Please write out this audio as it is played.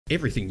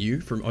Everything new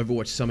from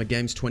Overwatch Summer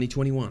Games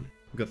 2021.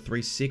 We've got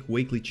 3 sick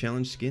weekly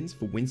challenge skins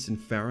for Winston,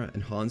 Pharah,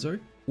 and Hanzo.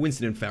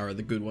 Winston and Pharah are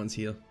the good ones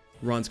here.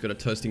 Ryan's got a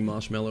toasting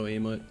marshmallow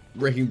emote.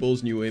 Wrecking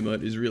Ball's new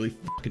emote is really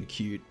fucking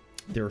cute.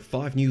 There are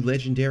 5 new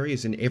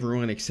legendaries and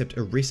everyone except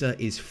Orisa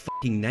is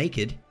fucking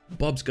naked.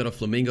 Bob's got a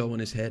flamingo on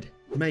his head.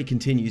 May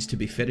continues to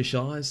be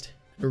fetishized.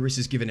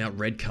 Orisa's given out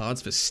red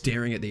cards for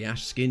staring at the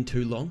Ashe skin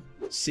too long.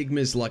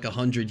 Sigma's like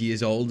 100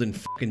 years old and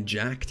fucking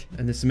jacked.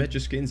 And the Symmetra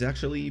skin's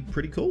actually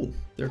pretty cool.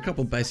 There are a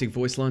couple basic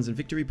voice lines and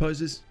victory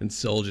poses. And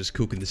Soldier's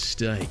cooking the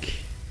steak.